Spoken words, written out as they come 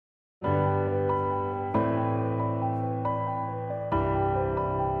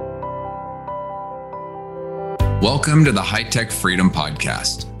Welcome to the High Tech Freedom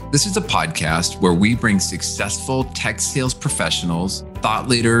Podcast. This is a podcast where we bring successful tech sales professionals, thought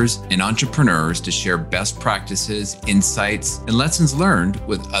leaders, and entrepreneurs to share best practices, insights, and lessons learned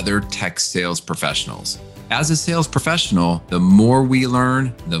with other tech sales professionals. As a sales professional, the more we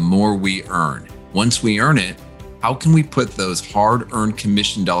learn, the more we earn. Once we earn it, how can we put those hard-earned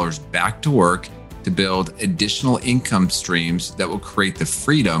commission dollars back to work to build additional income streams that will create the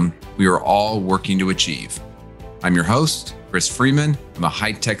freedom we are all working to achieve? I'm your host, Chris Freeman. I'm a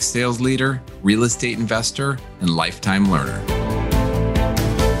high-tech sales leader, real estate investor, and lifetime learner.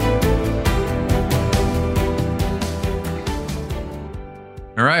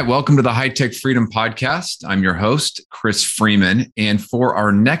 All right, welcome to the High Tech Freedom Podcast. I'm your host, Chris Freeman. And for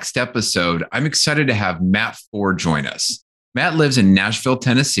our next episode, I'm excited to have Matt Ford join us. Matt lives in Nashville,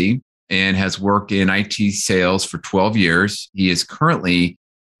 Tennessee, and has worked in IT sales for 12 years. He is currently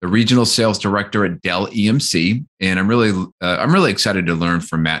the regional sales director at Dell EMC, and I'm really excited to learn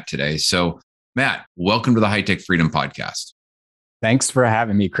from Matt today. So, Matt, welcome to the High Tech Freedom Podcast. Thanks for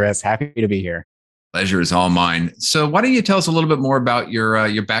having me, Chris. Happy to be here. Pleasure is all mine. So, why don't you tell us a little bit more about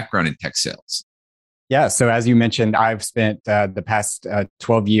your background in tech sales? Yeah. So, as you mentioned, I've spent the past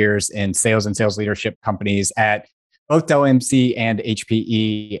 12 years in sales and sales leadership companies at both Dell EMC and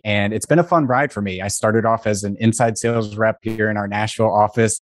HPE, and it's been a fun ride for me. I started off as an inside sales rep here in our Nashville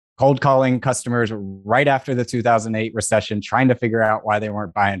office, cold calling customers right after the 2008 recession, trying to figure out why they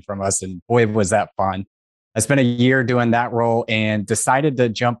weren't buying from us. And boy, was that fun. I spent a year doing that role and decided to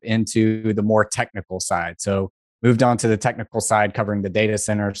jump into the more technical side. So moved on to the technical side, covering the data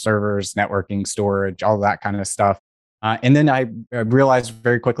center, servers, networking, storage, all that kind of stuff. And then I realized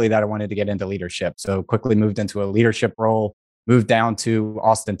very quickly that I wanted to get into leadership. So quickly moved into a leadership role, moved down to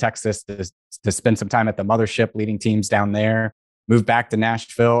Austin, Texas to spend some time at the mothership leading teams down there. Moved back to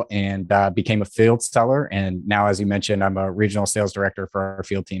Nashville and became a field seller. And now, as you mentioned, I'm a regional sales director for our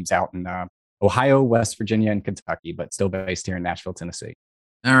field teams out in Ohio, West Virginia, and Kentucky, but still based here in Nashville, Tennessee.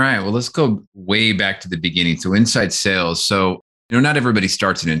 All right. Well, let's go way back to the beginning. So inside sales. So, not everybody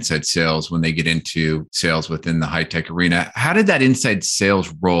starts in inside sales when they get into sales within the high tech arena. How did that inside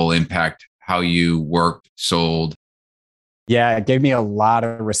sales role impact how you worked, sold? Yeah, it gave me a lot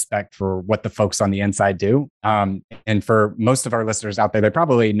of respect for what the folks on the inside do. And for most of our listeners out there, they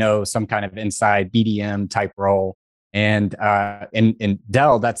probably know some kind of inside BDM type role. And in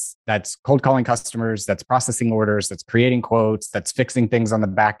Dell, that's cold calling customers, that's processing orders, that's creating quotes, that's fixing things on the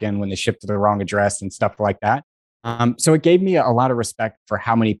back end when they ship to the wrong address and stuff like that. So it gave me a lot of respect for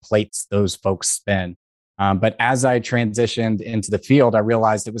how many plates those folks spin. But as I transitioned into the field, I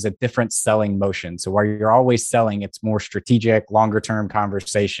realized it was a different selling motion. So while you're always selling, it's more strategic, longer term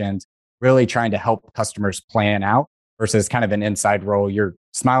conversations, really trying to help customers plan out versus kind of an inside role. You're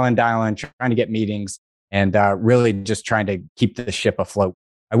smiling, dialing, trying to get meetings and really just trying to keep the ship afloat.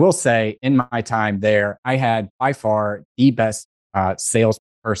 I will say in my time there, I had by far the best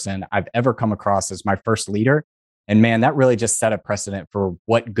salesperson I've ever come across as my first leader. And man, that really just set a precedent for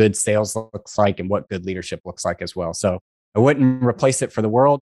what good sales looks like and what good leadership looks like as well. So I wouldn't replace it for the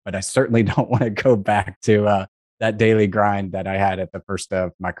world, but I certainly don't want to go back to that daily grind that I had at the first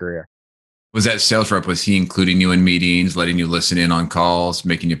of my career. Was that sales rep, was he including you in meetings, letting you listen in on calls,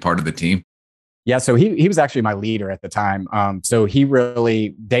 making you part of the team? Yeah, so he was actually my leader at the time. So he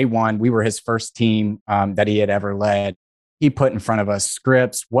really, day one, we were his first team that he had ever led. He put in front of us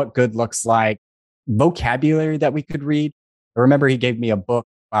scripts, what good looks like, vocabulary that we could read. I remember he gave me a book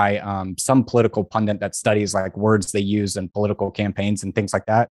by some political pundit that studies like words they use in political campaigns and things like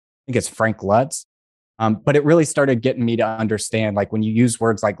that. I think it's Frank Lutz. But it really started getting me to understand, like when you use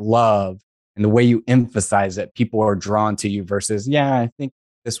words like love and the way you emphasize it, people are drawn to you versus, yeah, I think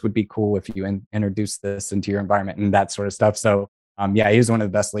this would be cool if you introduce this into your environment and that sort of stuff. So yeah, he was one of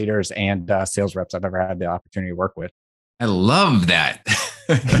the best leaders and sales reps I've ever had the opportunity to work with. I love that.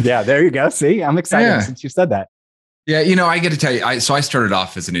 Yeah, there you go. See, I'm excited since you said that. Yeah, I get to tell you, I started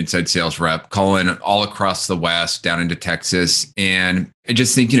off as an inside sales rep, calling all across the West, down into Texas. And I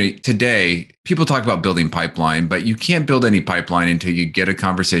just think, today people talk about building pipeline, but you can't build any pipeline until you get a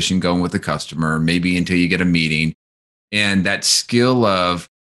conversation going with the customer, maybe until you get a meeting. And that skill of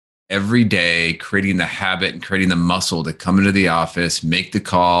every day creating the habit and creating the muscle to come into the office, make the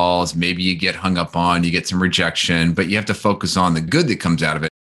calls, maybe you get hung up on, you get some rejection, but you have to focus on the good that comes out of it,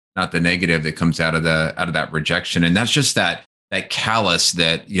 not the negative that comes out of that rejection. And that's just that callus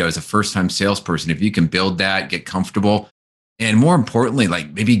that, as a first-time salesperson, if you can build that, get comfortable, and more importantly,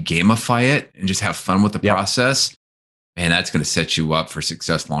 like maybe gamify it and just have fun with the process, man, that's going to set you up for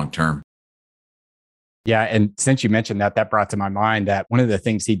success long-term. Yeah. And since you mentioned that, that brought to my mind that one of the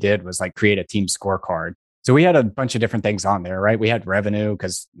things he did was like create a team scorecard. So we had a bunch of different things on there, right? We had revenue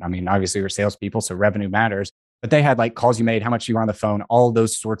because, I mean, obviously we're salespeople, so revenue matters. But they had like calls you made, how much you were on the phone, all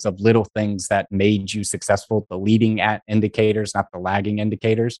those sorts of little things that made you successful, the leading at indicators, not the lagging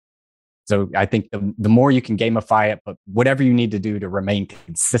indicators. So I think the more you can gamify it, but whatever you need to do to remain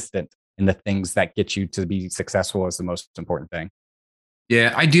consistent in the things that get you to be successful is the most important thing.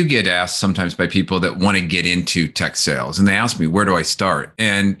 Yeah, I do get asked sometimes by people that want to get into tech sales, and they ask me, where do I start?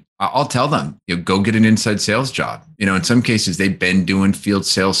 And I'll tell them, go get an inside sales job. In some cases, they've been doing field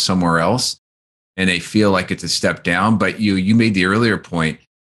sales somewhere else and they feel like it's a step down. But you made the earlier point,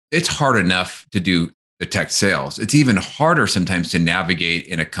 it's hard enough to do the tech sales. It's even harder sometimes to navigate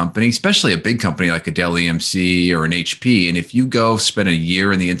in a company, especially a big company like a Dell EMC or an HP. And if you go spend a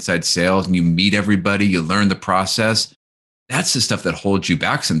year in the inside sales and you meet everybody, you learn the process, that's the stuff that holds you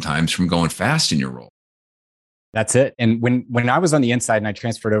back sometimes from going fast in your role. That's it. And when I was on the inside and I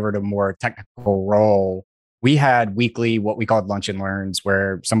transferred over to a more technical role, we had weekly what we called lunch and learns,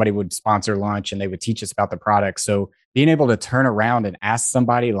 where somebody would sponsor lunch and they would teach us about the product. So being able to turn around and ask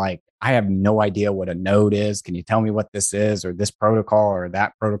somebody like, I have no idea what a node is. Can you tell me what this is, or this protocol or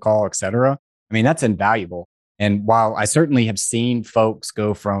that protocol, et cetera? I mean, that's invaluable. And while I certainly have seen folks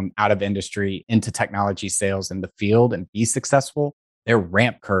go from out of industry into technology sales in the field and be successful, their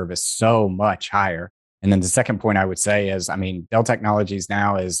ramp curve is so much higher. And then the second point I would say is, I mean, Dell Technologies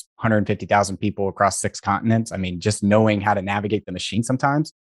now is 150,000 people across 6 continents. I mean, just knowing how to navigate the machine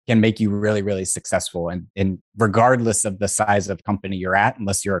sometimes can make you really, really successful. And regardless of the size of company you're at,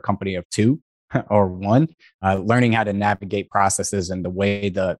 unless you're a company of 2 or 1, learning how to navigate processes and the way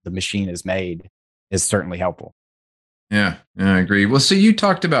the machine is made is certainly helpful. Yeah, I agree. Well, so you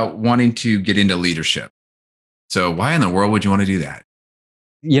talked about wanting to get into leadership. So why in the world would you want to do that?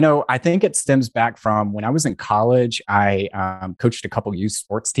 I think it stems back from when I was in college. I coached a couple youth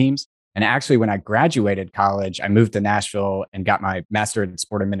sports teams. And actually, when I graduated college, I moved to Nashville and got my master in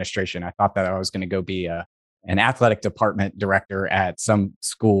sport administration. I thought that I was going to go be an athletic department director at some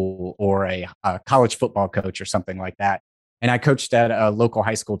school or a college football coach or something like that. And I coached at a local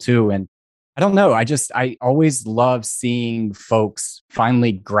high school too. And I don't know, I always love seeing folks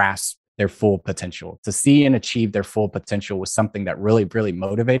finally grasp their full potential. To see and achieve their full potential was something that really, really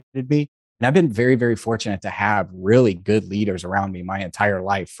motivated me. And I've been very, very fortunate to have really good leaders around me my entire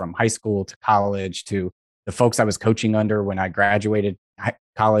life, from high school to college to the folks I was coaching under when I graduated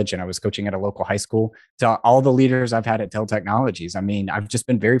college and I was coaching at a local high school, to all the leaders I've had at Dell Technologies. I mean, I've just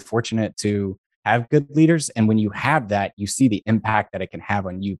been very fortunate to have good leaders. And when you have that, you see the impact that it can have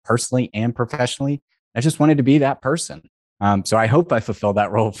on you personally and professionally. I just wanted to be that person. So I hope I fulfill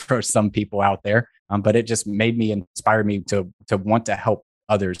that role for some people out there. But it just inspired me to want to help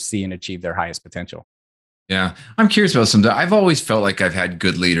others see and achieve their highest potential. Yeah, I'm curious about some. I've always felt like I've had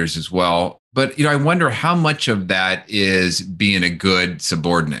good leaders as well, but I wonder how much of that is being a good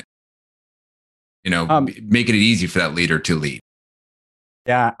subordinate. Making it easy for that leader to lead.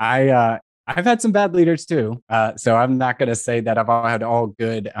 Yeah, I've had some bad leaders too. So I'm not going to say that I've had all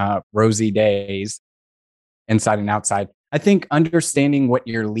good rosy days inside and outside. I think understanding what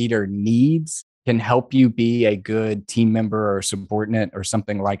your leader needs can help you be a good team member or subordinate or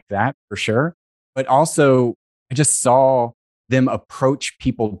something like that, for sure. But also, I just saw them approach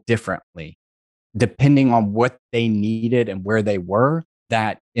people differently, depending on what they needed and where they were.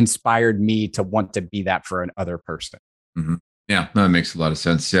 That inspired me to want to be that for another person. Mm-hmm. Yeah, that makes a lot of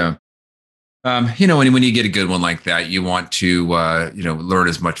sense. Yeah. When you get a good one like that, you want to, learn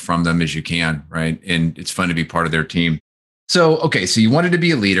as much from them as you can, right? And it's fun to be part of their team. So, okay, so you wanted to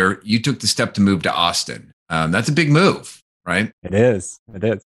be a leader. You took the step to move to Austin. That's a big move, right? It is.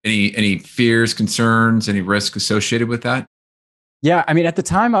 Any fears, concerns, any risk associated with that? Yeah, I mean, at the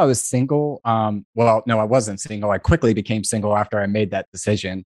time I was single. Well, no, I wasn't single. I quickly became single after I made that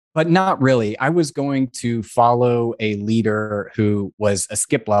decision, but not really. I was going to follow a leader who was a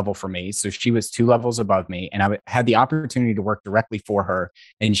skip level for me. So she was 2 levels above me, and I had the opportunity to work directly for her.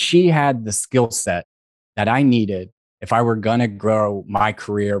 And she had the skill set that I needed if I were going to grow my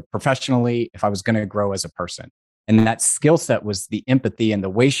career professionally, if I was going to grow as a person. And that skill set was the empathy, and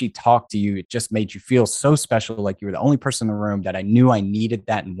the way she talked to you. It just made you feel so special, like you were the only person in the room, that I knew I needed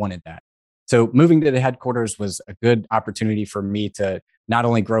that and wanted that. So moving to the headquarters was a good opportunity for me to not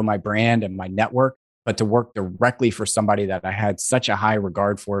only grow my brand and my network, but to work directly for somebody that I had such a high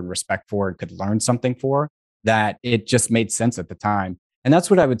regard for and respect for and could learn something for, that it just made sense at the time. And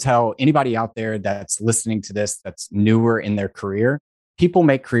that's what I would tell anybody out there that's listening to this, that's newer in their career. People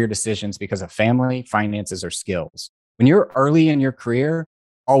make career decisions because of family, finances, or skills. When you're early in your career,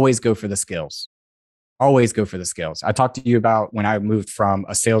 always go for the skills. Always go for the skills. I talked to you about when I moved from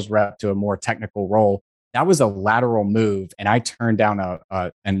a sales rep to a more technical role. that was a lateral move. And I turned down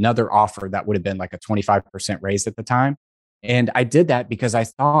another offer that would have been like a 25% raise at the time. And I did that because I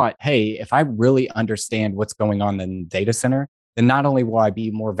thought, hey, if I really understand what's going on in the data center, then not only will I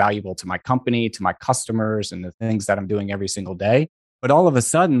be more valuable to my company, to my customers, and the things that I'm doing every single day, but all of a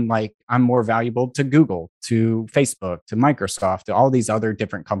sudden, like I'm more valuable to Google, to Facebook, to Microsoft, to all these other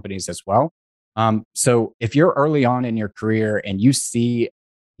different companies as well. So if you're early on in your career and you see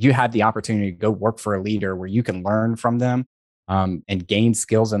you have the opportunity to go work for a leader where you can learn from them and gain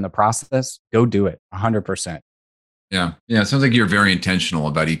skills in the process, go do it 100%. Yeah. Yeah. It sounds like you're very intentional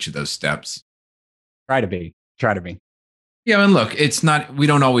about each of those steps. Try to be. Yeah. And look, it's not, we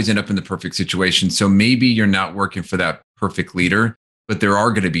don't always end up in the perfect situation. So maybe you're not working for that perfect leader, but there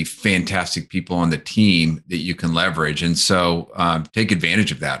are going to be fantastic people on the team that you can leverage. And so take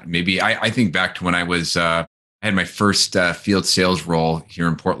advantage of that. Maybe I think back to when I had my first field sales role here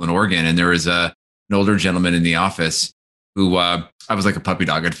in Portland, Oregon, and there was an older gentleman in the office who I was like a puppy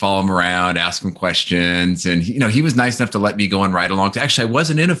dog. I'd follow him around, ask him questions. And he was nice enough to let me go on ride along. Actually, I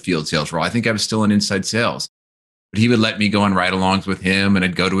wasn't in a field sales role. I think I was still in inside sales. But he would let me go on ride alongs with him, and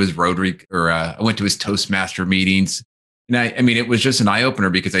I'd go to his Rotary, or I went to his Toastmaster meetings. And I mean, it was just an eye opener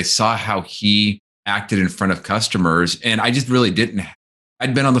because I saw how he acted in front of customers. And I just really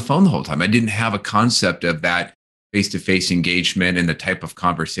I'd been on the phone the whole time. I didn't have a concept of that face-to-face engagement and the type of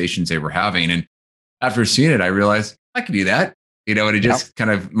conversations they were having. And after seeing it, I realized I could do that. And it just kind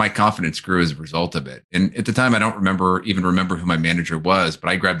of, my confidence grew as a result of it. And at the time, I don't even remember who my manager was, but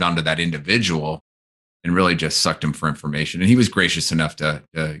I grabbed onto that individual and really just sucked him for information. And he was gracious enough to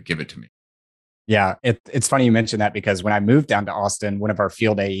give it to me. Yeah, it's funny you mentioned that because when I moved down to Austin, one of our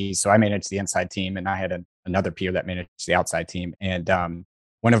field AEs, so I managed the inside team and I had another peer that managed the outside team. And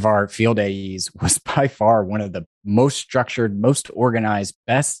one of our field AEs was by far one of the most structured, most organized,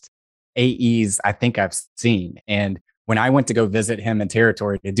 best AEs I think I've seen. And when I went to go visit him in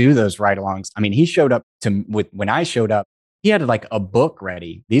territory to do those ride-alongs, I mean, he showed up when I showed up, he had like a book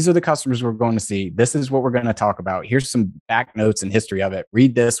ready. These are the customers we're going to see. This is what we're going to talk about. Here's some back notes and history of it.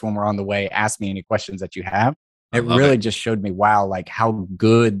 Read this when we're on the way. Ask me any questions that you have. It really just showed me, wow, like how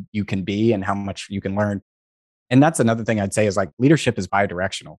good you can be and how much you can learn. And that's another thing I'd say is like leadership is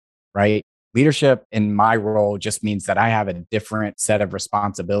bidirectional, right? Leadership in my role just means that I have a different set of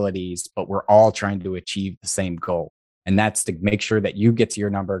responsibilities, but we're all trying to achieve the same goal. And that's to make sure that you get to your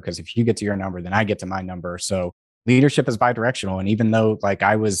number, because if you get to your number, then I get to my number. So leadership is bidirectional. And even though like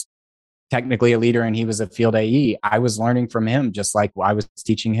I was technically a leader and he was a field AE, I was learning from him, just like I was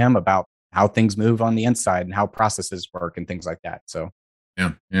teaching him about how things move on the inside and how processes work and things like that. So,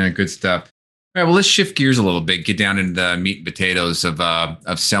 yeah, good stuff. All right, well, let's shift gears a little bit, get down into the meat and potatoes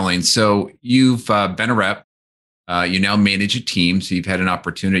of selling. So you've been a rep. You now manage a team. So you've had an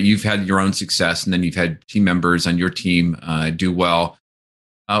opportunity, you've had your own success, and then you've had team members on your team do well.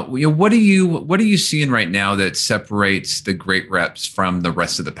 What are you seeing right now that separates the great reps from the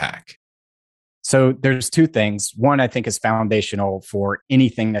rest of the pack? So there's two things. One, I think is foundational for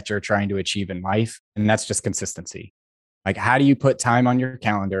anything that you're trying to achieve in life, and that's just consistency. Like, how do you put time on your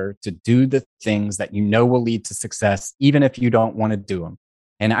calendar to do the things that you know will lead to success, even if you don't want to do them?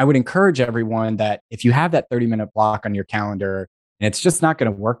 And I would encourage everyone that if you have that 30-minute block on your calendar and it's just not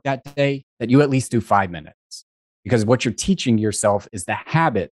going to work that day, that you at least do 5 minutes. Because what you're teaching yourself is the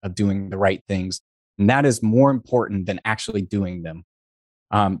habit of doing the right things. And that is more important than actually doing them.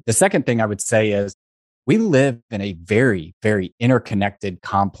 The second thing I would say is we live in a very, very interconnected,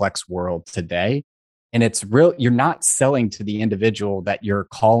 complex world today. And it's real, you're not selling to the individual that you're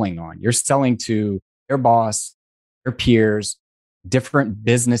calling on. You're selling to their boss, their peers, different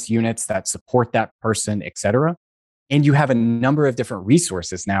business units that support that person, et cetera. And you have a number of different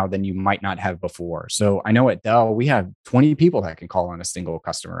resources now than you might not have before. So I know at Dell, we have 20 people that can call on a single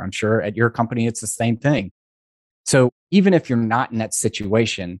customer. I'm sure at your company, it's the same thing. So even if you're not in that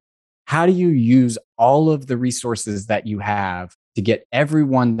situation, how do you use all of the resources that you have to get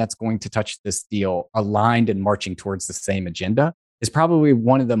everyone that's going to touch this deal aligned and marching towards the same agenda is probably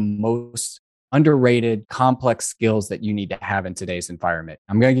one of the most underrated, complex skills that you need to have in today's environment.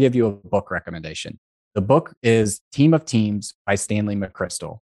 I'm going to give you a book recommendation. The book is Team of Teams by Stanley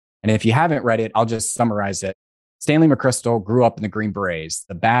McChrystal. And if you haven't read it, I'll just summarize it. Stanley McChrystal grew up in the Green Berets,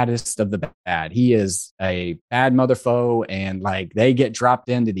 the baddest of the bad. He is a bad motherfucker, and like they get dropped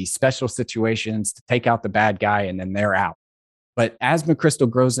into these special situations to take out the bad guy, and then they're out. But as McChrystal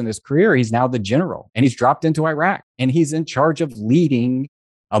grows in his career, he's now the general, and he's dropped into Iraq, and he's in charge of leading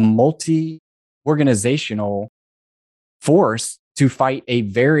a multi-organizational force to fight a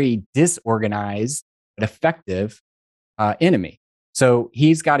very disorganized but effective enemy. So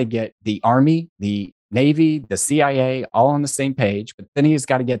he's got to get the army, the Navy, the CIA, all on the same page. But then he's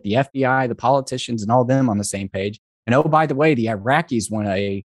got to get the FBI, the politicians, and all them on the same page. And oh, by the way, the Iraqis want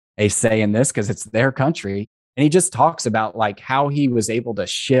a say in this because it's their country. And he just talks about like how he was able to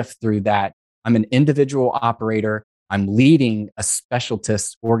shift through that. I'm an individual operator. I'm leading a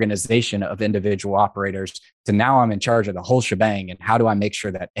specialist organization of individual operators to now I'm in charge of the whole shebang. And how do I make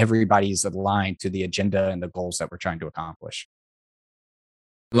sure that everybody's aligned to the agenda and the goals that we're trying to accomplish?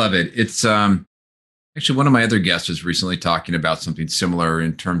 Love it. It's actually one of my other guests was recently talking about something similar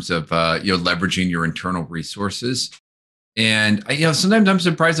in terms of leveraging your internal resources. And sometimes I'm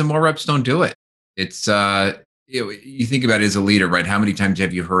surprised that more reps don't do it. It's you think about it as a leader, right? How many times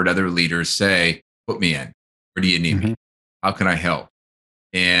have you heard other leaders say, "Put me in. Where do you need me? How can I help?"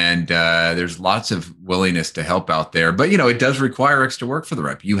 And there's lots of willingness to help out there, but it does require extra work for the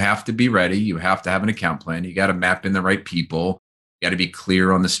rep. You have to be ready. You have to have an account plan. You got to map in the right people. You got to be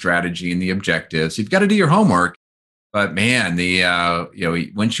clear on the strategy and the objectives. You've got to do your homework. But man,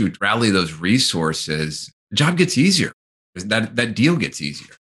 once you rally those resources, the job gets easier. That deal gets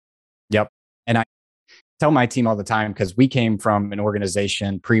easier. Yep. And I tell my team all the time, because we came from an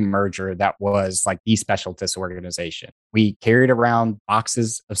organization pre-merger that was like the specialist organization. We carried around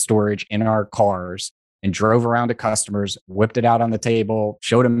boxes of storage in our cars and drove around to customers, whipped it out on the table,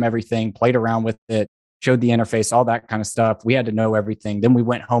 showed them everything, played around with it, showed the interface, all that kind of stuff. We had to know everything. Then we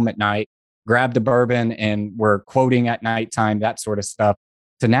went home at night, grabbed a bourbon, and we're quoting at nighttime, that sort of stuff.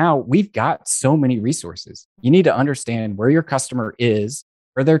 So now we've got so many resources. You need to understand where your customer is,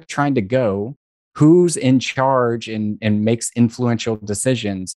 where they're trying to go, who's in charge and makes influential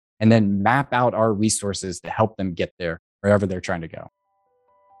decisions, and then map out our resources to help them get there wherever they're trying to go.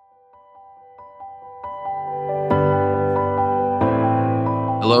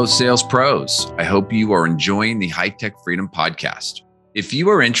 Hello, sales pros. I hope you are enjoying the High Tech Freedom podcast. If you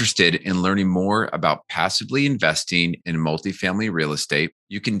are interested in learning more about passively investing in multifamily real estate,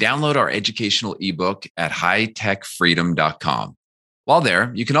 you can download our educational ebook at hightechfreedom.com. While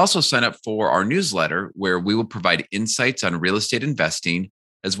there, you can also sign up for our newsletter where we will provide insights on real estate investing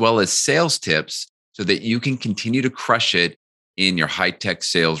as well as sales tips so that you can continue to crush it in your high-tech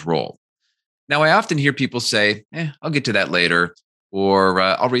sales role. Now, I often hear people say, I'll get to that later, or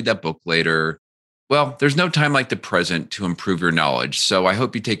I'll read that book later. Well, there's no time like the present to improve your knowledge, so I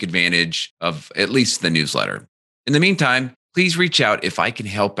hope you take advantage of at least the newsletter. In the meantime, please reach out if I can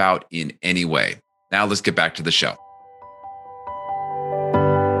help out in any way. Now let's get back to the show.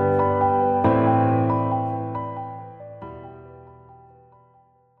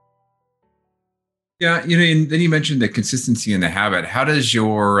 Yeah, and then you mentioned the consistency and the habit. How does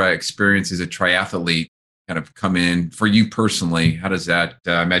your experience as a triathlete kind of come in for you personally? How does that,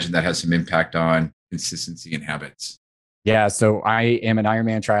 I imagine that has some impact on consistency and habits? Yeah, so I am an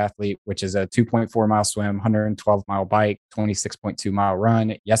Ironman triathlete, which is a 2.4 mile swim, 112 mile bike, 26.2 mile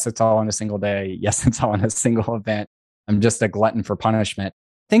run. Yes, it's all in a single day. Yes, it's all in a single event. I'm just a glutton for punishment.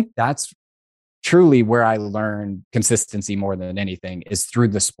 I think that's truly where I learned consistency more than anything is through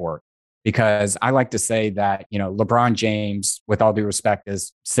the sport. Because I like to say that, LeBron James, with all due respect,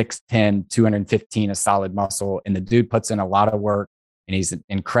 is 6'10", 215, a solid muscle. And the dude puts in a lot of work and he's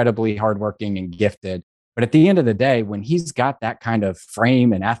incredibly hardworking and gifted. But at the end of the day, when he's got that kind of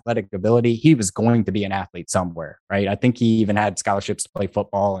frame and athletic ability, he was going to be an athlete somewhere, right? I think he even had scholarships to play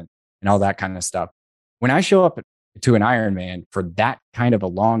football and all that kind of stuff. When I show up to an Ironman for that kind of a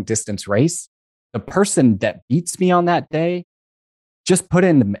long distance race, the person that beats me on that day just put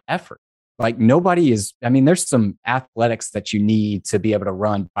in the effort. Like there's some athletics that you need to be able to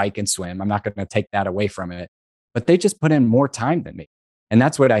run, bike, and swim. I'm not going to take that away from it, but they just put in more time than me. And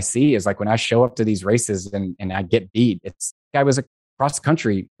that's what I see is like when I show up to these races and I get beat, I was a cross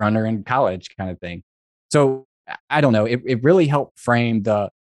country runner in college kind of thing. So I don't know. It really helped frame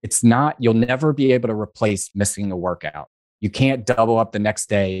you'll never be able to replace missing a workout. You can't double up the next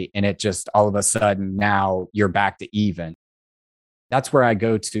day and it just all of a sudden now you're back to even. That's where I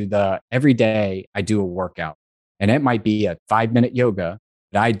go to every day I do a workout, and it might be a 5-minute yoga,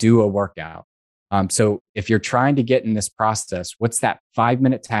 but I do a workout. So if you're trying to get in this process, what's that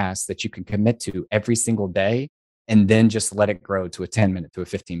 5-minute task that you can commit to every single day and then just let it grow to a 10-minute, to a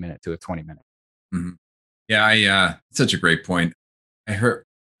 15-minute, to a 20-minute? Mm-hmm. Yeah, such a great point. I heard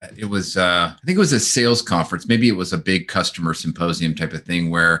it was, I think it was a sales conference. Maybe it was a big customer symposium type of thing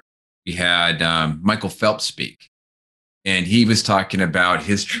where we had Michael Phelps speak. And he was talking about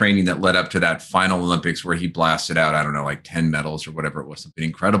his training that led up to that final Olympics where he blasted out, I don't know, like 10 medals or whatever it was, something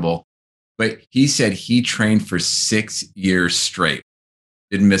incredible. But he said he trained for 6 years straight,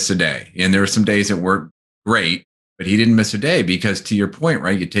 didn't miss a day. And there were some days that weren't great, but he didn't miss a day because to your point,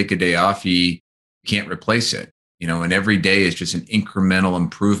 right? You take a day off, he You can't replace it, and every day is just an incremental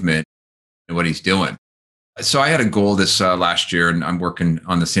improvement in what he's doing. So I had a goal this last year, and I'm working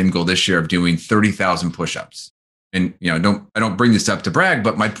on the same goal this year of doing 30,000 push-ups. And I don't bring this up to brag,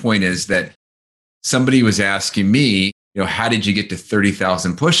 but my point is that somebody was asking me, how did you get to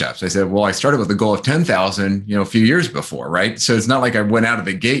 30,000 push-ups? I said, well, I started with a goal of 10,000, a few years before, right? So it's not like I went out of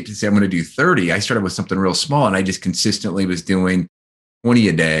the gate to say I'm going to do 30. I started with something real small, and I just consistently was doing 20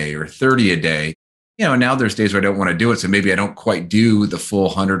 a day or 30 a day. Now there's days where I don't want to do it. So maybe I don't quite do the full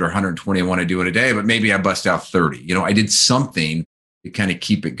 100 or 120 I want to do in a day, but maybe I bust out 30. I did something to kind of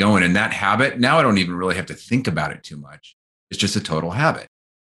keep it going. And that habit, now I don't even really have to think about it too much. It's just a total habit.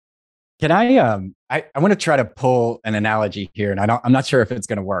 Can I want to try to pull an analogy here, and I'm not sure if it's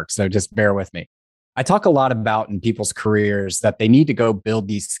going to work. So just bear with me. I talk a lot about in people's careers that they need to go build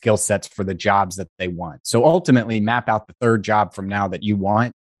these skill sets for the jobs that they want. So ultimately map out the third job from now that you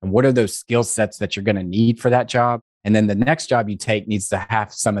want. And what are those skill sets that you're going to need for that job? And then the next job you take needs to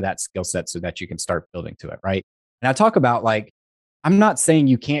have some of that skill set so that you can start building to it, right? And I talk about I'm not saying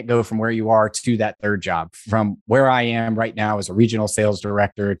you can't go from where you are to that third job, from where I am right now as a regional sales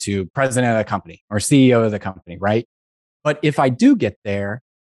director to president of the company or CEO of the company, right? But if I do get there,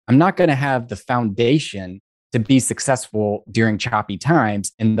 I'm not going to have the foundation to be successful during choppy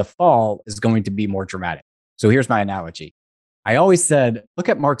times. And the fall is going to be more dramatic. So here's my analogy. I always said, look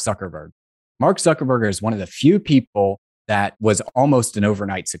at Mark Zuckerberg. Mark Zuckerberg is one of the few people that was almost an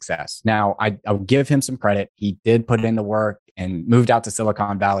overnight success. Now, I'll give him some credit. He did put in the work and moved out to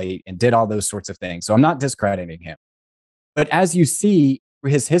Silicon Valley and did all those sorts of things. So I'm not discrediting him. But as you see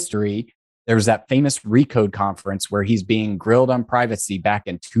his history, there was that famous Recode conference where he's being grilled on privacy back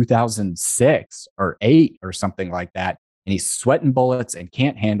in 2006 or 8 or something like that. And he's sweating bullets and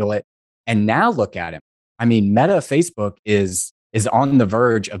can't handle it. And now look at him. I mean, Meta, Facebook is on the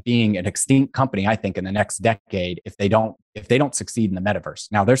verge of being an extinct company, I think, in the next decade if they don't succeed in the metaverse.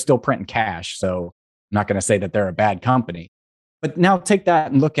 Now they're still printing cash, so I'm not going to say that they're a bad company. But now take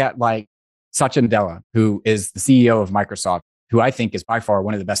that and look at Satya Nadella, who is the CEO of Microsoft, who I think is by far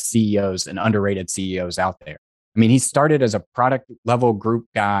one of the best CEOs and underrated CEOs out there. I mean, he started as a product level group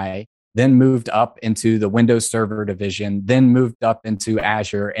guy, then moved up into the Windows Server division, then moved up into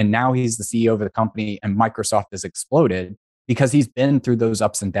Azure, and now he's the CEO of the company, and Microsoft has exploded because he's been through those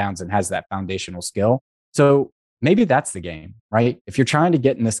ups and downs and has that foundational skill. So maybe that's the game, right? If you're trying to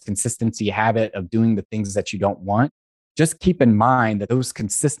get in this consistency habit of doing the things that you don't want, just keep in mind that those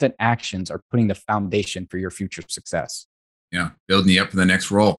consistent actions are putting the foundation for your future success. Yeah, building you up for the next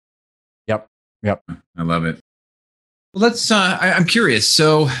role. Yep. I love it. Well, I'm curious.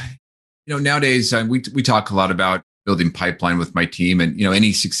 So, nowadays we talk a lot about building pipeline with my team, and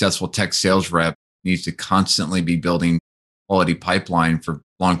any successful tech sales rep needs to constantly be building quality pipeline for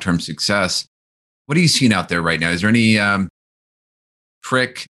long-term success. What are you seeing out there right now? Is there any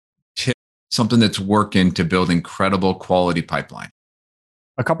trick, tip, something that's working to build incredible quality pipeline?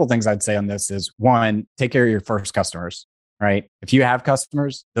 A couple things I'd say on this is, one, take care of your first customers, right? If you have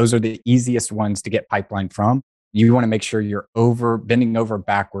customers, those are the easiest ones to get pipeline from. You want to make sure you're bending over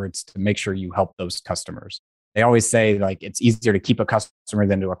backwards to make sure you help those customers. They always say it's easier to keep a customer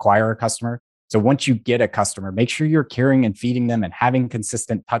than to acquire a customer. So once you get a customer, make sure you're caring and feeding them and having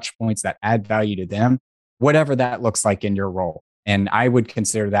consistent touch points that add value to them, whatever that looks like in your role. And I would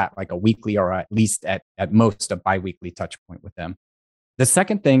consider that like a weekly or at least at most a biweekly touch point with them. The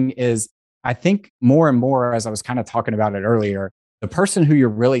second thing is, I think more and more, as I was kind of talking about it earlier, the person who you're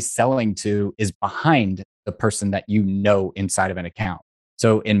really selling to is behind the person that you know inside of an account.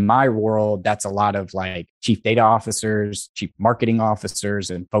 So in my world, that's a lot of chief data officers, chief marketing officers,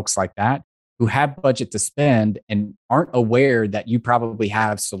 and folks like that who have budget to spend and aren't aware that you probably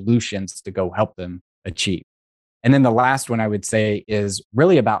have solutions to go help them achieve. And then the last one I would say is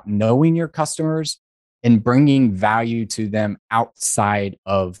really about knowing your customers and bringing value to them outside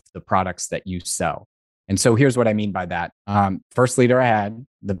of the products that you sell. And so here's what I mean by that. First leader I had,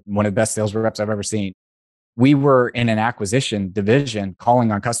 one of the best sales reps I've ever seen, we were in an acquisition division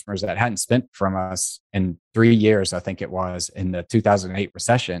calling on customers that hadn't spent from us in 3 years, I think it was, in the 2008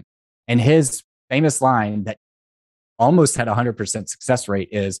 recession. And his famous line that almost had 100% success rate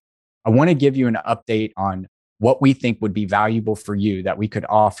is, I want to give you an update on what we think would be valuable for you that we could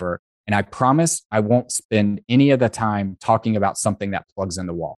offer. And I promise I won't spend any of the time talking about something that plugs in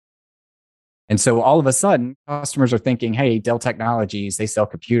the wall. And so all of a sudden, customers are thinking, hey, Dell Technologies, they sell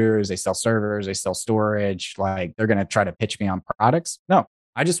computers, they sell servers, they sell storage. They're going to try to pitch me on products. No,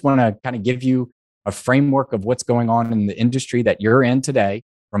 I just want to kind of give you a framework of what's going on in the industry that you're in today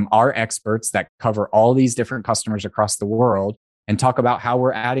from our experts that cover all these different customers across the world. and talk about how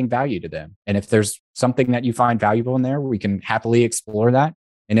we're adding value to them. And if there's something that you find valuable in there, we can happily explore that.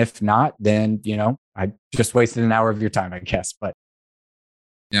 And if not, then, I just wasted an hour of your time, I guess. But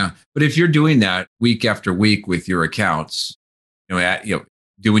yeah, but if you're doing that week after week with your accounts,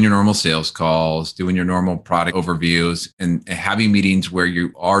 doing your normal sales calls, doing your normal product overviews, and having meetings where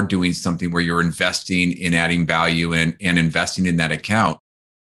you are doing something where you're investing in adding value and investing in that account,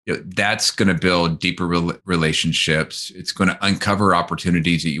 that's going to build deeper relationships. It's going to uncover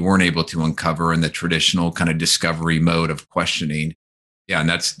opportunities that you weren't able to uncover in the traditional kind of discovery mode of questioning. Yeah, and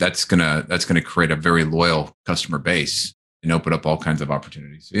that's going to create a very loyal customer base and open up all kinds of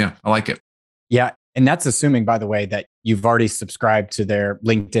opportunities. So yeah, I like it. Yeah. And that's assuming, by the way, that you've already subscribed to their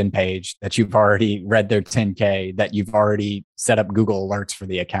LinkedIn page, that you've already read their 10K, that you've already set up Google alerts for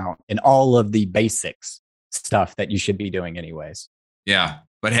the account, and all of the basics stuff that you should be doing anyways. Yeah.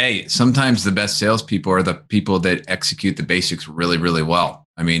 But hey, sometimes the best salespeople are the people that execute the basics really, really well.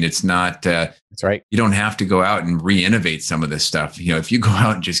 I mean, it's not, that's right. You don't have to go out and re-innovate some of this stuff. If you go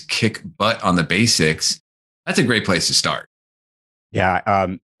out and just kick butt on the basics, that's a great place to start. Yeah.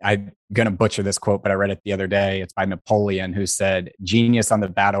 I'm going to butcher this quote, but I read it the other day. It's by Napoleon, who said, "Genius on the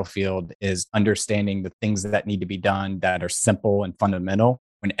battlefield is understanding the things that need to be done that are simple and fundamental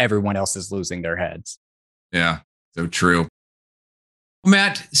when everyone else is losing their heads." Yeah, so true. Well,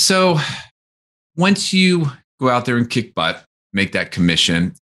 Matt, so once you go out there and kick butt, make that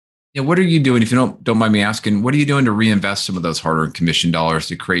commission, what are you doing? If you don't mind me asking, what are you doing to reinvest some of those hard-earned commission dollars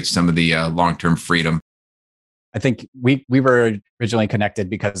to create some of the long-term freedom? I think we were originally connected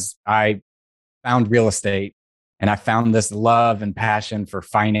because I found real estate and I found this love and passion for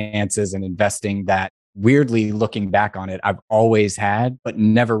finances and investing that, weirdly, looking back on it, I've always had, but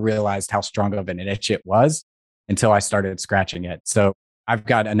never realized how strong of an itch it was until I started scratching it. So I've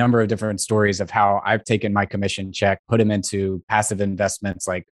got a number of different stories of how I've taken my commission check, put them into passive investments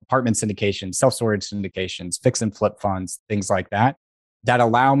like apartment syndications, self-storage syndications, fix and flip funds, things like that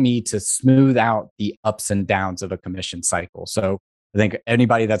allow me to smooth out the ups and downs of a commission cycle. So I think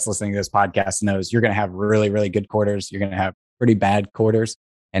anybody that's listening to this podcast knows you're going to have really, really good quarters. You're going to have pretty bad quarters.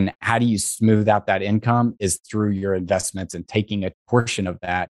 And how do you smooth out that income is through your investments and taking a portion of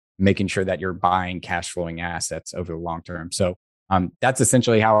that, making sure that you're buying cash flowing assets over the long term. So that's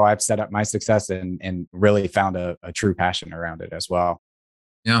essentially how I've set up my success and really found a true passion around it as well.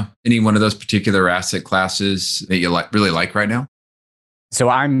 Yeah. Any one of those particular asset classes that you really like right now? So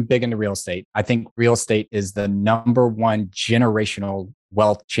I'm big into real estate. I think real estate is the number one generational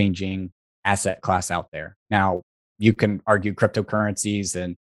wealth changing asset class out there. Now, you can argue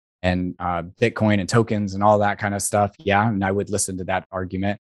cryptocurrencies and Bitcoin and tokens and all that kind of stuff. Yeah, and I would listen to that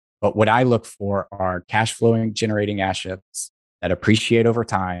argument. But what I look for are cash flowing generating assets that appreciate over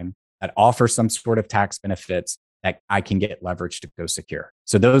time, that offer some sort of tax benefits that I can get leverage to go secure.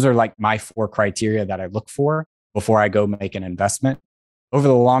 So those are like my 4 criteria that I look for before I go make an investment. Over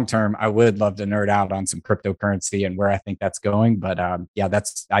the long term, I would love to nerd out on some cryptocurrency and where I think that's going. But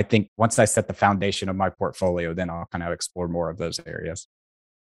I think once I set the foundation of my portfolio, then I'll kind of explore more of those areas.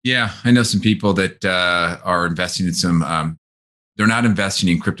 Yeah, I know some people that are investing in some, they're not investing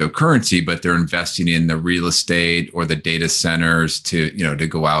in cryptocurrency, but they're investing in the real estate or the data centers to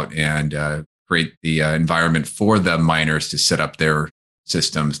go out and create the environment for the miners to set up their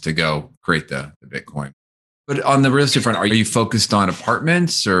systems to go create the Bitcoin. But on the real estate front, are you focused on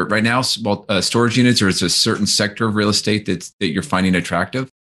apartments or right now storage units, or is there a certain sector of real estate that you're finding attractive?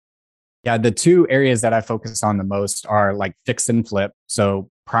 Yeah, the 2 areas that I focus on the most are like fix and flip. So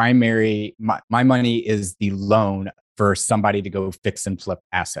primary, my money is the loan for somebody to go fix and flip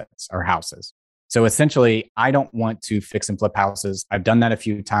assets or houses. So essentially, I don't want to fix and flip houses. I've done that a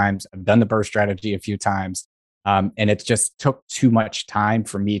few times. I've done the BRRRR strategy a few times. And it just took too much time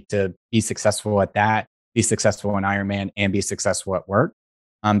for me to be successful at that, be successful in Ironman, and be successful at work.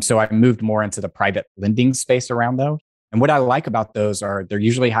 So I moved more into the private lending space around those. And what I like about those are they're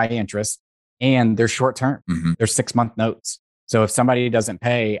usually high interest and they're short term. Mm-hmm. They're 6-month notes. So if somebody doesn't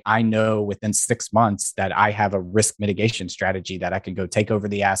pay, I know within 6 months that I have a risk mitigation strategy that I can go take over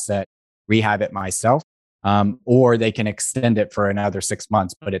the asset, rehab it myself, or they can extend it for another 6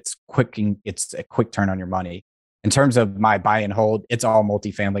 months. But it's a quick turn on your money. In terms of my buy and hold, it's all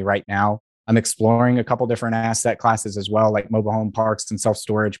multifamily right now. I'm exploring a couple different asset classes as well, like mobile home parks and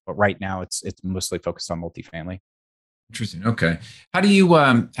self-storage. But right now, it's mostly focused on multifamily. Interesting. Okay. How do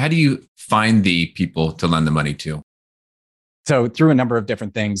you find the people to lend the money to? So through a number of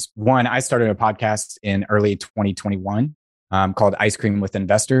different things. One, I started a podcast in early 2021 called Ice Cream with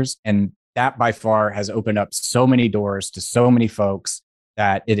Investors. And that by far has opened up so many doors to so many folks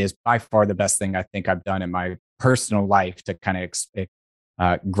that it is by far the best thing I think I've done in my personal life to kind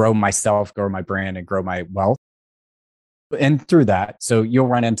of grow myself, grow my brand, and grow my wealth. And through that, so you'll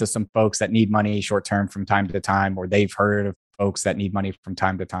run into some folks that need money short term from time to time, or they've heard of folks that need money from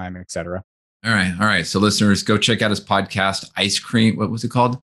time to time, et cetera. All right. So listeners, go check out his podcast, Ice Cream. What was it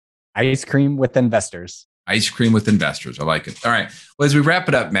called? Ice Cream with Investors. Ice Cream with Investors. I like it. All right. Well, as we wrap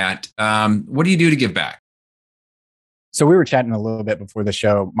it up, Matt, what do you do to give back? So we were chatting a little bit before the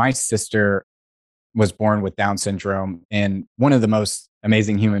show. My sister was born with Down syndrome and one of the most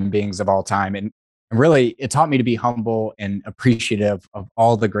amazing human beings of all time. And really, it taught me to be humble and appreciative of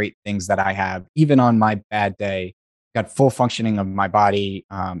all the great things that I have. Even on my bad day, got full functioning of my body,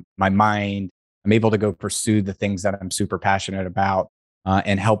 my mind. I'm able to go pursue the things that I'm super passionate about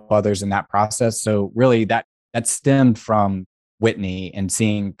and help others in that process. So really that stemmed from Whitney and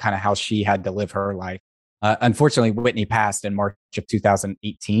seeing kind of how she had to live her life. Unfortunately, Whitney passed in March of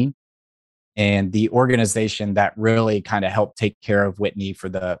 2018. And the organization that really kind of helped take care of Whitney for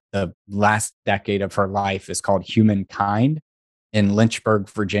the last decade of her life is called Humankind in Lynchburg,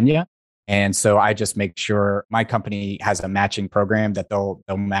 Virginia. And so I just make sure my company has a matching program that they'll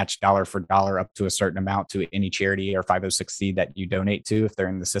match dollar for dollar up to a certain amount to any charity or 506c that you donate to if they're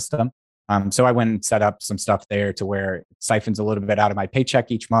in the system. So I went and set up some stuff there to where it siphons a little bit out of my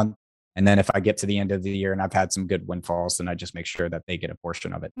paycheck each month. And then if I get to the end of the year and I've had some good windfalls, then I just make sure that they get a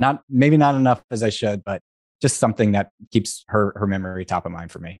portion of it. Maybe not enough as I should, but just something that keeps her memory top of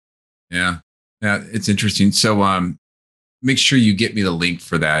mind for me. Yeah, it's interesting. So make sure you get me the link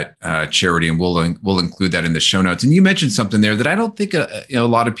for that charity, and we'll include that in the show notes. And you mentioned something there that I don't think a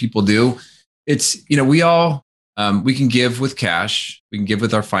lot of people do. It's we all we can give with cash, we can give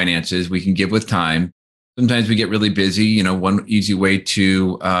with our finances, we can give with time. Sometimes we get really busy. One easy way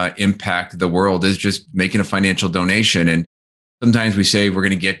to impact the world is just making a financial donation. And sometimes we say we're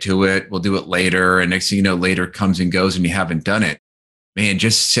going to get to it, we'll do it later. And next thing you know, later comes and goes and you haven't done it. Man,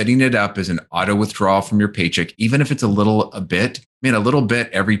 just setting it up as an auto withdrawal from your paycheck, even if it's a little bit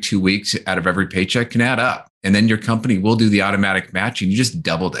every 2 weeks out of every paycheck can add up. And then your company will do the automatic matching. You just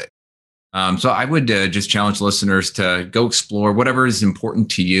doubled it. So I would just challenge listeners to go explore whatever is important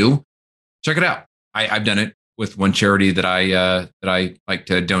to you. Check it out. I've done it with one charity that I like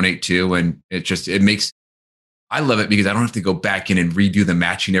to donate to, and I love it because I don't have to go back in and redo the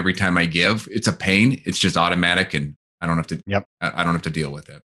matching every time I give. It's a pain. It's just automatic, and I don't have to. Yep. I don't have to deal with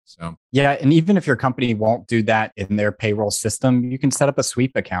it. So yeah, and even if your company won't do that in their payroll system, you can set up a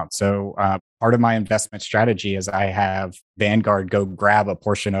sweep account. So part of my investment strategy is I have Vanguard go grab a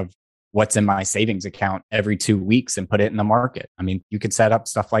portion of what's in my savings account every 2 weeks and put it in the market. I mean, you could set up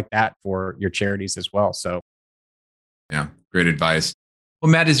stuff like that for your charities as well. So yeah, great advice.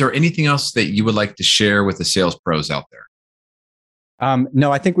 Well, Matt, is there anything else that you would like to share with the sales pros out there?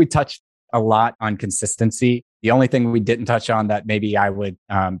 No, I think we touched a lot on consistency. The only thing we didn't touch on that maybe I would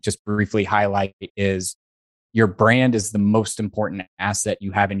just briefly highlight is your brand is the most important asset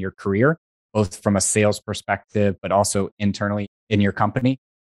you have in your career, both from a sales perspective, but also internally in your company.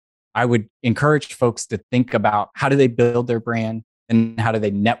 I would encourage folks to think about how do they build their brand and how do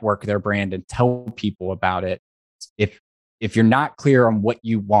they network their brand and tell people about it. If you're not clear on what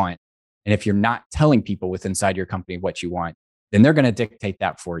you want, and if you're not telling people within inside your company what you want, then they're going to dictate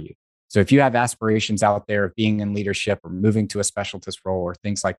that for you. So if you have aspirations out there of being in leadership or moving to a specialist role or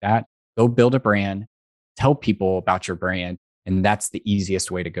things like that, go build a brand, tell people about your brand, and that's the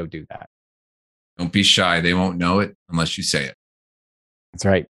easiest way to go do that. Don't be shy. They won't know it unless you say it. That's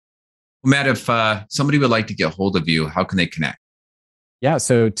right. Well, Matt, if somebody would like to get hold of you, how can they connect? Yeah,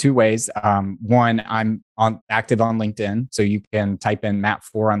 so 2 ways. One, I'm active on LinkedIn. So you can type in Matt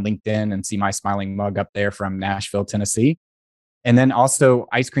Four on LinkedIn and see my smiling mug up there from Nashville, Tennessee. And then also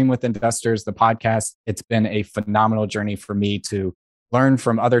Ice Cream with Investors, the podcast. It's been a phenomenal journey for me to learn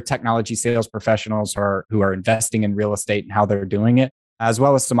from other technology sales professionals who are investing in real estate and how they're doing it, as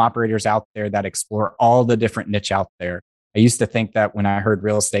well as some operators out there that explore all the different niche out there. I used to think that when I heard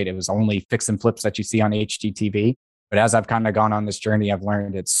real estate, it was only fix and flips that you see on HGTV. But as I've kind of gone on this journey, I've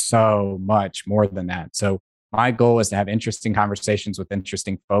learned it's so much more than that. So my goal is to have interesting conversations with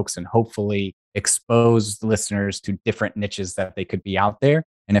interesting folks and hopefully expose listeners to different niches that they could be out there.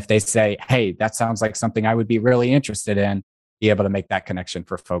 And if they say, hey, that sounds like something I would be really interested in, be able to make that connection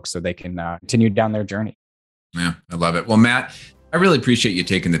for folks so they can continue down their journey. Yeah, I love it. Well, Matt, I really appreciate you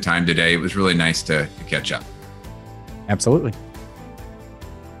taking the time today. It was really nice to catch up. Absolutely.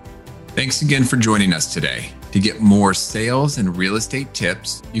 Thanks again for joining us today. To get more sales and real estate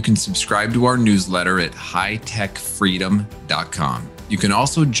tips, you can subscribe to our newsletter at hightechfreedom.com. You can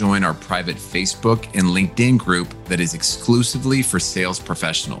also join our private Facebook and LinkedIn group that is exclusively for sales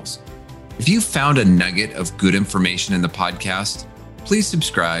professionals. If you found a nugget of good information in the podcast, please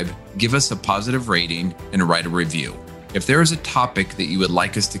subscribe, give us a positive rating, and write a review. If there is a topic that you would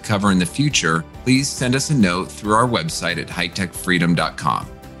like us to cover in the future, please send us a note through our website at hightechfreedom.com.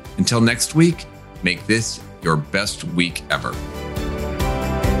 Until next week, make this your best week ever.